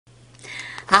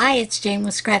Hi, it's Jane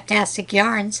with Scraptastic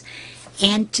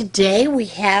and today we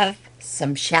have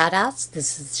some shout-outs.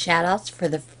 This is shout-outs for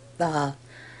the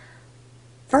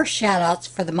first shout-outs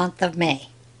for the month of May.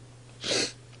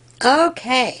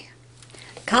 Okay,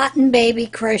 Cotton Baby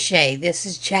Crochet. This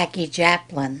is Jackie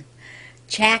Jackie,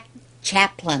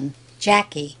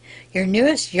 your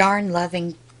newest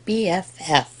yarn-loving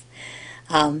BFF.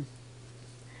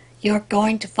 You're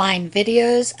going to find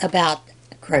videos about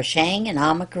crocheting and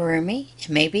amigurumi, and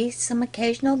maybe some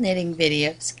occasional knitting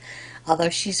videos, although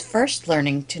she's first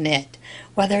learning to knit.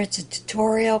 Whether it's a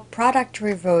tutorial, product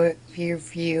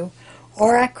review,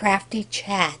 or a crafty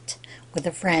chat with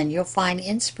a friend, you'll find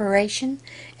inspiration,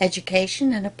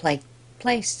 education, and a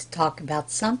place to talk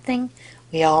about something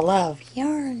we all love,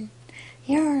 yarn.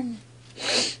 Then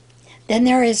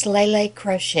there is Lele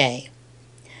Crochet.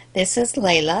 This is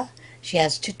Layla. She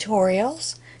has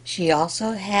tutorials. She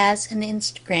also has an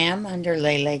Instagram under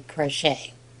Lele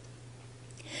Crochet.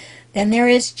 Then there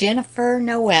is Jennifer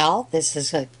Noel. This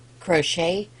is a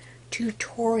crochet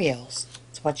tutorials.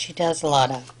 That's what she does a lot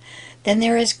of. Then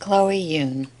there is Chloe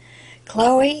Yoon.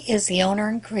 Chloe is the owner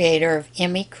and creator of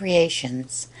Emmy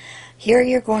Creations. Here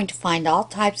you're going to find all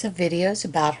types of videos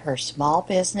about her small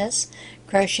business,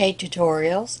 crochet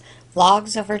tutorials,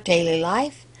 vlogs of her daily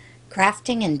life,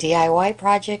 crafting and DIY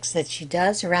projects that she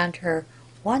does around her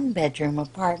one-bedroom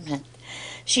apartment.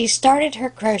 She started her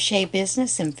crochet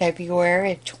business in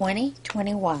February of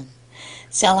 2021,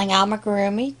 selling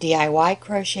amigurumi, DIY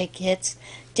crochet kits,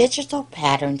 digital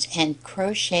patterns, and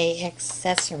crochet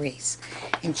accessories.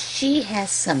 And she has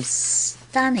some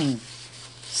stunning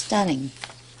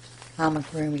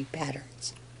amigurumi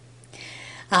patterns.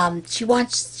 She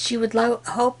would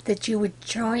hope that you would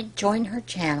join her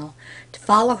channel to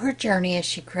follow her journey as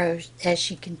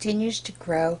she continues to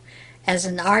grow as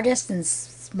an artist and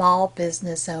small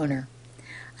business owner.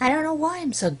 I don't know why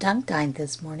I'm so tongue-tied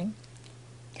this morning.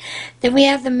 Then we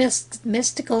have the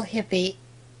mystical hippie,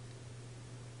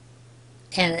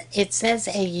 and it says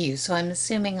AU, so I'm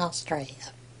assuming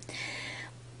Australia.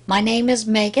 My name is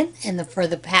Megan, and for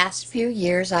the past few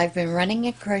years I've been running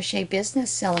a crochet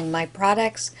business selling my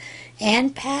products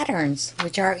and patterns,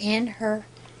 which are in her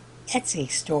Etsy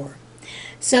store.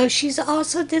 So she's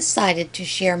also decided to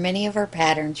share many of her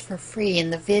patterns for free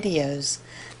in the videos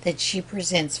that she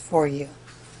presents for you.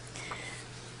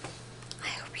 I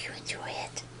hope you enjoy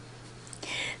it.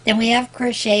 Then we have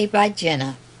Crochet by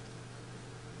Jenna.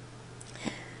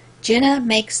 Jenna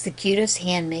makes the cutest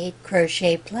handmade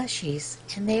crochet plushies,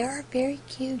 and they are very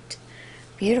cute.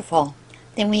 Beautiful.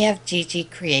 Then we have Gigi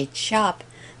Creates Shop.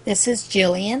 This is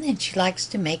Jillian, and she likes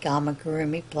to make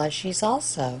amigurumi plushies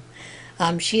also.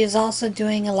 She is also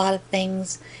doing a lot of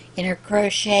things in her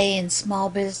crochet and small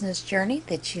business journey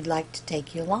that she'd like to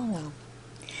take you along on.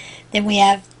 Then we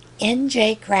have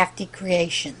NJ Crafty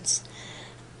Creations.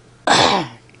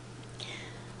 I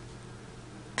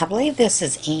believe this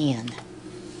is Anne.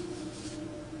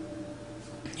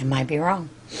 I might be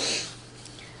wrong.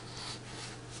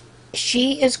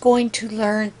 She is going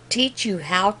to teach you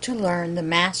how to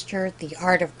master the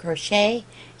art of crochet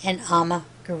and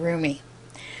amigurumi.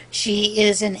 She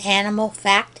is an animal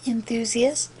fact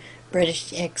enthusiast,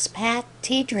 British expat,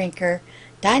 tea drinker,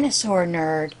 dinosaur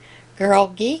nerd, girl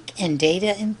geek, and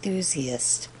data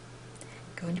enthusiast.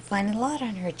 Going to find a lot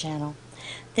on her channel.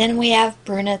 Then we have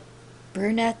Bruna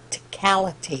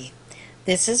Ticality.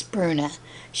 This is Bruna.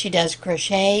 She does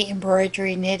crochet,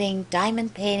 embroidery, knitting,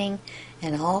 diamond painting,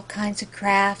 and all kinds of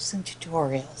crafts and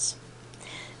tutorials.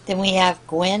 Then we have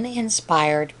Gwen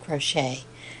Inspired Crochet.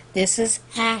 This is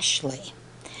Ashley.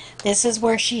 This is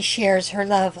where she shares her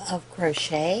love of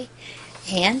crochet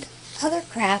and other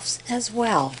crafts as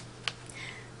well.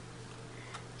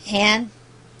 And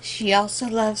she also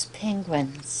loves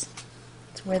penguins.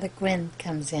 That's where the Gwen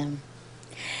comes in.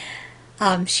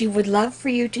 She would love for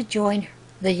you to join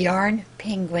the Yarn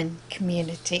Penguin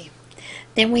community.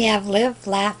 Then we have Live,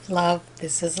 Laugh, Love.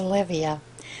 This is Olivia.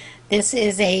 This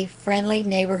is a friendly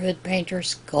neighborhood painter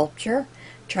sculpture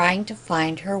trying to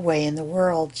find her way in the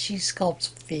world. She sculpts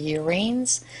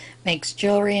figurines, makes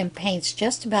jewelry, and paints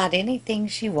just about anything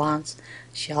she wants.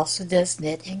 She also does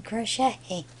knit and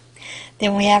crochet.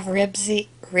 Then we have Ribsy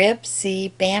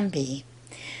Bambi.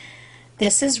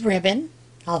 This is Ribbon,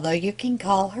 although you can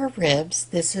call her Ribs.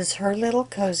 This is her little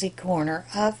cozy corner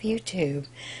of YouTube.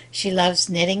 She loves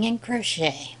knitting and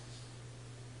crochet.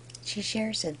 She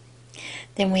shares it.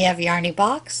 Then we have Yarny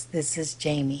Box. This is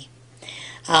Jamie.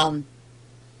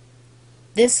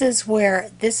 This is where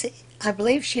I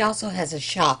believe she also has a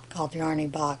shop called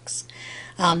Yarny Box.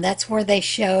 That's where they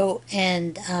show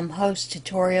and host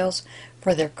tutorials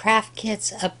for their craft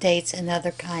kits, updates, and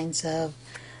other kinds of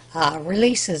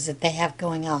releases that they have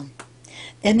going on.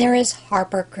 Then there is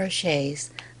Harper Crochets.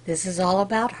 This is all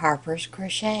about Harper's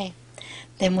Crochet.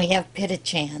 Then we have Pita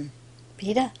Chan.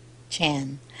 Pita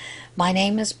Chan. My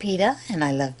name is Pita, and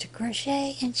I love to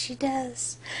crochet, and she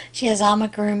does. She has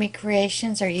amigurumi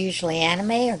creations, are usually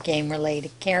anime or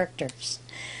game-related characters.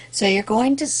 So you're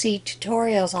going to see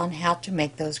tutorials on how to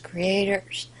make those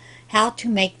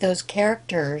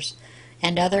characters,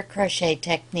 and other crochet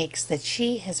techniques that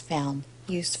she has found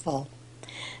useful.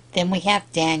 Then we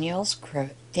have Danielle's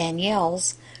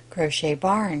Crochet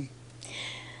Barn.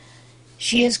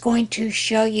 She is going to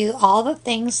show you all the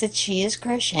things that she is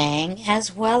crocheting,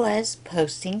 as well as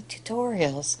posting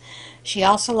tutorials. She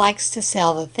also likes to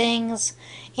sell the things,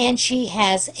 and she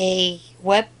has a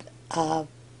web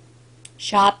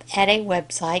shop at a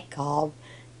website called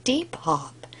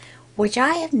Depop, which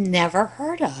I have never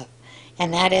heard of.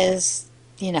 And that is,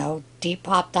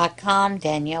 Depop.com,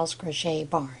 Danielle's Crochet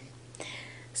Barn.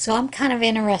 So I'm kind of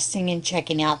interested in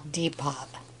checking out Depop.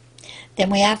 Then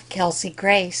we have Kelsey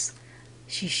Grace.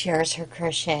 She shares her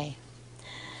crochet.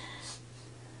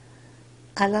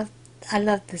 I love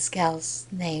this gal's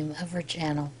name of her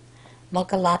channel,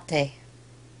 Mocha Latte.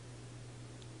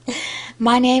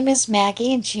 My name is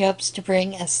Maggie, and she hopes to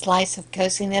bring a slice of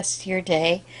coziness to your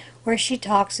day, where she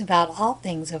talks about all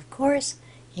things, of course,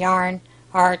 yarn,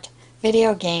 art,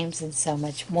 video games, and so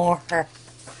much more.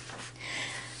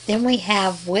 Then we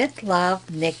have With Love,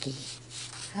 Nikki.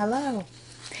 Hello.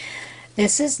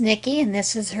 This is Nikki, and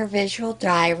this is her visual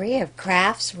diary of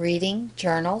crafts, reading,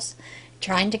 journals,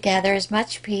 trying to gather as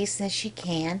much peace as she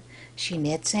can. She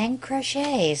knits and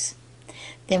crochets.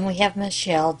 Then we have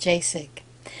Michelle Jasek.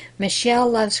 Michelle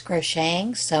loves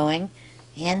crocheting, sewing,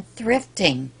 and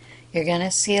thrifting. You're going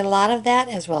to see a lot of that,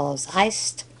 as well as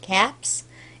iced caps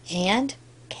and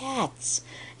cats.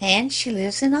 And she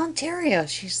lives in Ontario.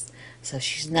 She's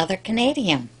another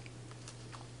Canadian.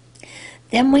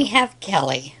 Then we have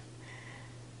Kelly.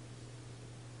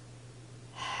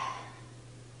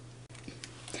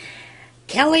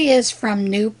 Kelly is from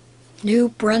New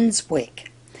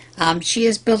Brunswick. She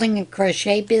is building a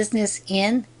crochet business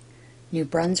in New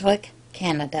Brunswick,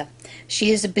 Canada.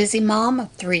 She is a busy mom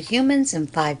of 3 humans and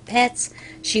 5 pets.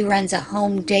 She runs a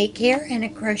home daycare and a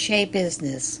crochet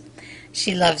business.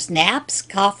 She loves naps,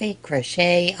 coffee,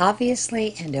 crochet,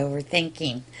 obviously, and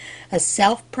overthinking. A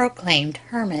self-proclaimed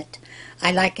hermit.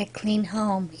 I like a clean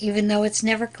home, even though it's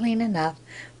never clean enough,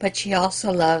 but she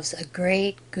also loves a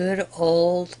great, good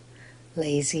old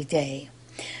lazy day.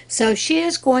 So she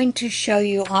is going to show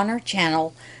you on her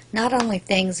channel not only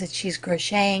things that she's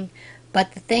crocheting,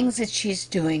 but the things that she's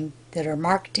doing that are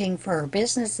marketing for her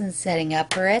business and setting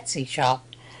up her Etsy shop.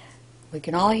 We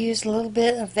can all use a little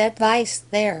bit of advice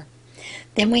there.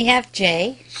 Then we have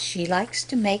Jay. She likes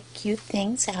to make cute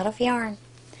things out of yarn.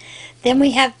 Then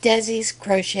we have Desi's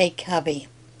Crochet Cubby.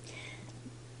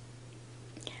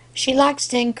 She likes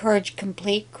to encourage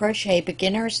complete crochet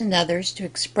beginners and others to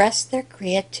express their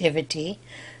creativity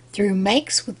through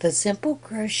makes with a simple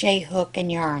crochet hook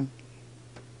and yarn.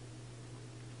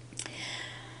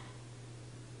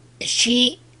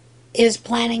 She is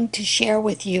planning to share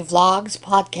with you vlogs,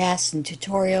 podcasts, and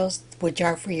tutorials which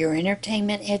are for your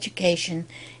entertainment, education,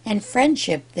 and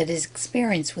friendship that is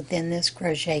experienced within this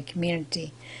crochet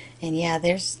community. And yeah,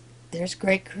 there's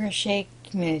great crochet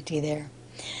community there.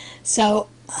 So,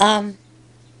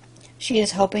 she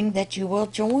is hoping that you will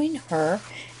join her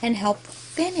and help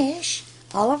finish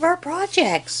all of our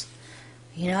projects.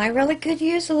 I really could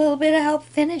use a little bit of help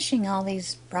finishing all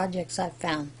these projects I've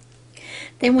found.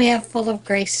 Then we have Full of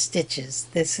Grace Stitches.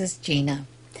 This is Gina.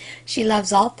 She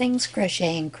loves all things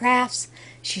crochet and crafts.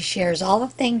 She shares all the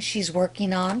things she's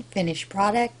working on, finished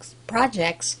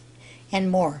projects, and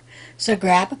more. So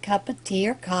grab a cup of tea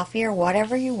or coffee or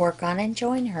whatever you work on and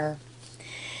join her.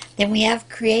 Then we have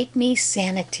Create Me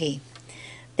Sanity.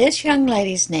 This young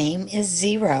lady's name is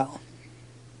Zero,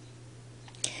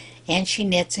 and she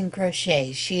knits and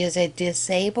crochets. She is a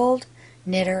disabled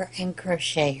knitter and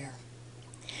crocheter.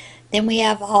 Then we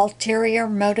have Ulterior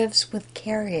Motives with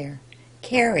Carrie.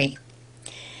 Carrie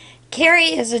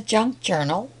is a junk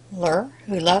journaler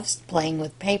who loves playing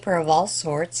with paper of all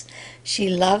sorts. She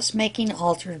loves making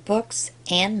altered books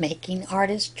and making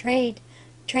artist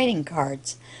trading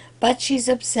cards. But she's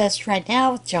obsessed right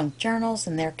now with junk journals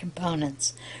and their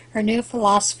components. Her new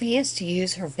philosophy is to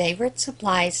use her favorite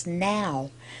supplies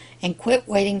now and quit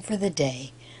waiting for the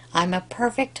day. I'm a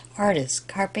perfect artist,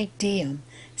 carpe diem.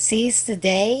 Seize the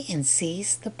day and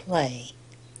seize the play.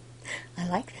 I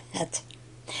like that.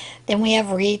 Then we have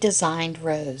Redesigned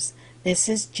Rose. This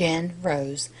is Jen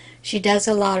Rose. She does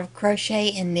a lot of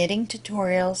crochet and knitting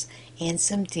tutorials and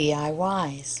some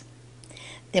DIYs.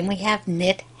 Then we have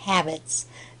Knit Habits.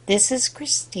 This is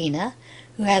Christina,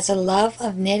 who has a love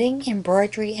of knitting,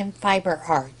 embroidery, and fiber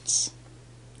arts.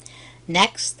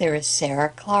 Next, there is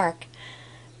Sarah Clark,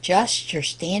 just your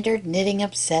standard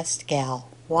knitting-obsessed gal.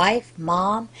 Wife,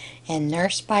 mom, and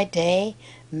nurse by day,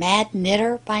 mad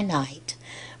knitter by night.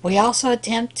 We also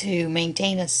attempt to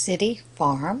maintain a city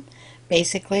farm,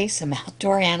 basically some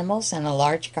outdoor animals and a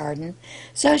large garden,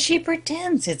 so she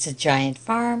pretends it's a giant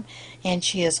farm, and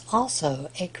she is also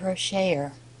a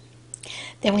crocheter.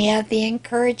 Then we have the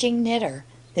encouraging knitter.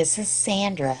 This is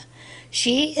Sandra.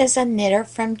 She is a knitter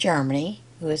from Germany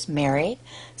who is married,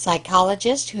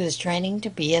 psychologist who is training to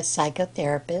be a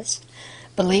psychotherapist,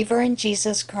 believer in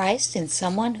Jesus Christ, and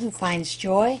someone who finds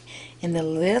joy in the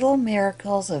little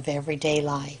miracles of everyday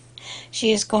life.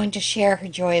 She is going to share her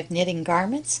joy of knitting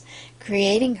garments,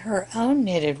 creating her own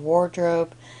knitted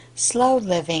wardrobe, slow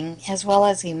living, as well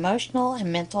as emotional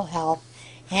and mental health,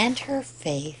 and her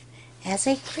faith as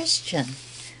a Christian.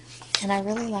 And I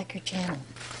really like her channel.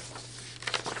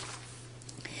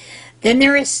 Then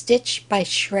there is Stitch by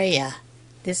Shreya.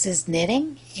 This is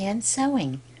knitting and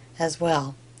sewing as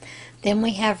well. Then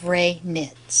we have Ray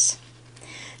Knits.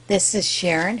 This is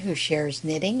Sharon, who shares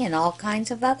knitting and all kinds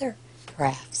of other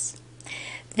crafts.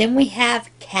 Then we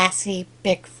have Cassie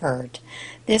Bickford.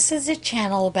 This is a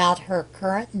channel about her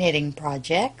current knitting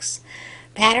projects,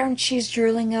 patterns she's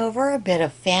drooling over, a bit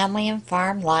of family and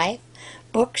farm life,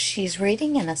 books she's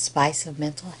reading, and a spice of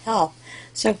mental health.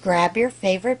 So grab your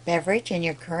favorite beverage and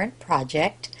your current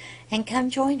project and come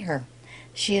join her.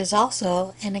 She is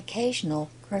also an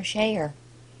occasional crocheter.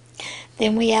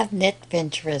 Then we have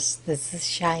Knitventurous. This is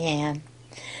Cheyenne.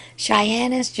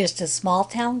 Cheyenne is just a small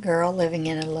town girl living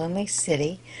in a lonely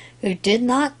city who did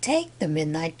not take the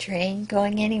midnight train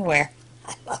going anywhere.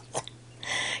 I love that.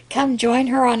 Come join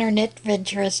her on her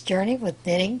Knitventurous journey with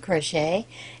knitting, crochet,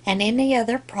 and any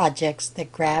other projects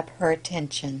that grab her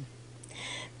attention.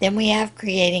 Then we have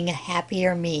Creating a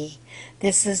Happier Me.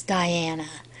 This is Diana.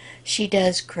 She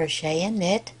does crochet and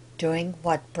knit, doing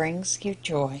what brings you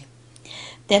joy.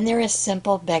 Then there is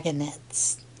Simple Beggin'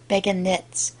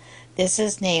 Knits. This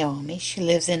is Naomi. She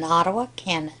lives in Ottawa,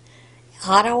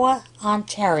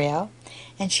 Ontario,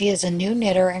 and she is a new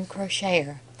knitter and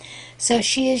crocheter. So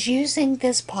she is using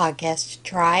this podcast to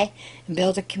try and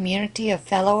build a community of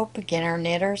fellow beginner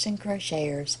knitters and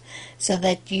crocheters so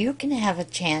that you can have a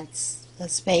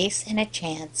space and a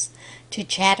chance to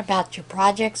chat about your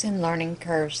projects and learning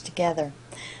curves together.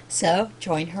 So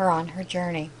join her on her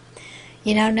journey.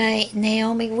 You know,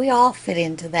 Naomi, we all fit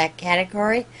into that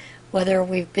category, whether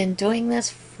we've been doing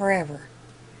this forever.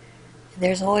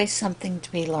 There's always something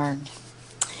to be learned.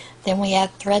 Then we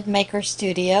have Threadmaker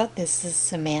Studio. This is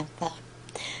Samantha.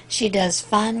 She does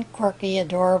fun, quirky,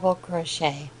 adorable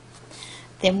crochet.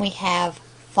 Then we have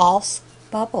False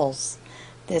Bubbles.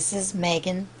 This is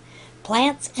Megan.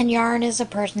 Plants and yarn is a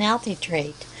personality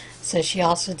trait, so she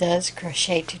also does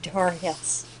crochet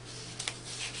tutorials.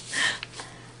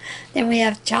 Then we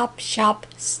have Chop Shop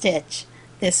Stitch.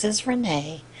 This is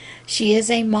Renee. She is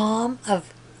a mom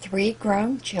of 3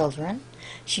 grown children.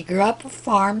 She grew up on a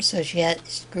farm, so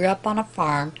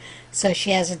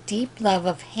she has a deep love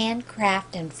of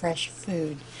handcraft and fresh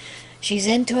food. She's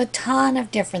into a ton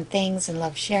of different things and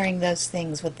loves sharing those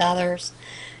things with others.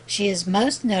 She is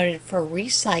most noted for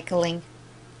recycling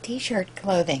t-shirt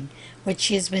clothing, which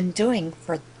she has been doing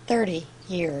for 30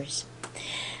 years.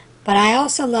 But I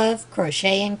also love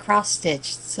crochet and cross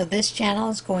stitch, so this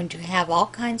channel is going to have all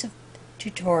kinds of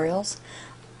tutorials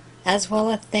as well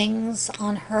as things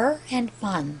on her and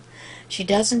fun. She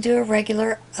doesn't do a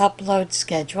regular upload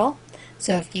schedule,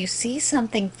 so if you see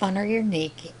something fun or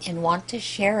unique and want to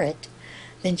share it,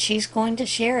 then she's going to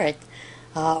share it,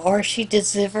 or she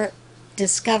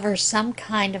discovers some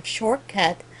kind of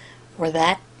shortcut for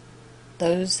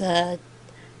those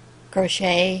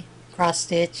crochet, cross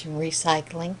stitch, and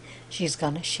recycling. She's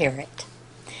going to share it.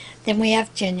 Then we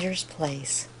have Ginger's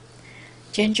Place.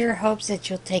 Ginger hopes that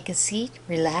you'll take a seat,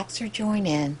 relax, or join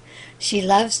in. She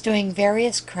loves doing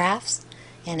various crafts,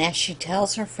 and as she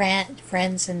tells her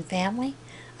friends and family,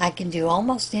 I can do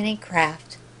almost any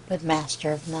craft, but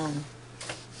master of none.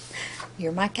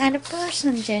 You're my kind of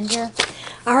person, Ginger.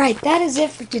 Alright, that is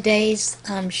it for today's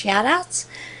shout-outs.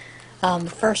 The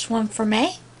first one for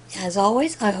May. As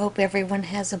always, I hope everyone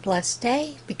has a blessed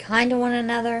day. Be kind to one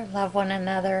another, love one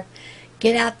another.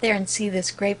 Get out there and see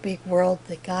this great big world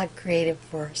that God created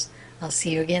for us. I'll see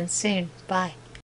you again soon. Bye.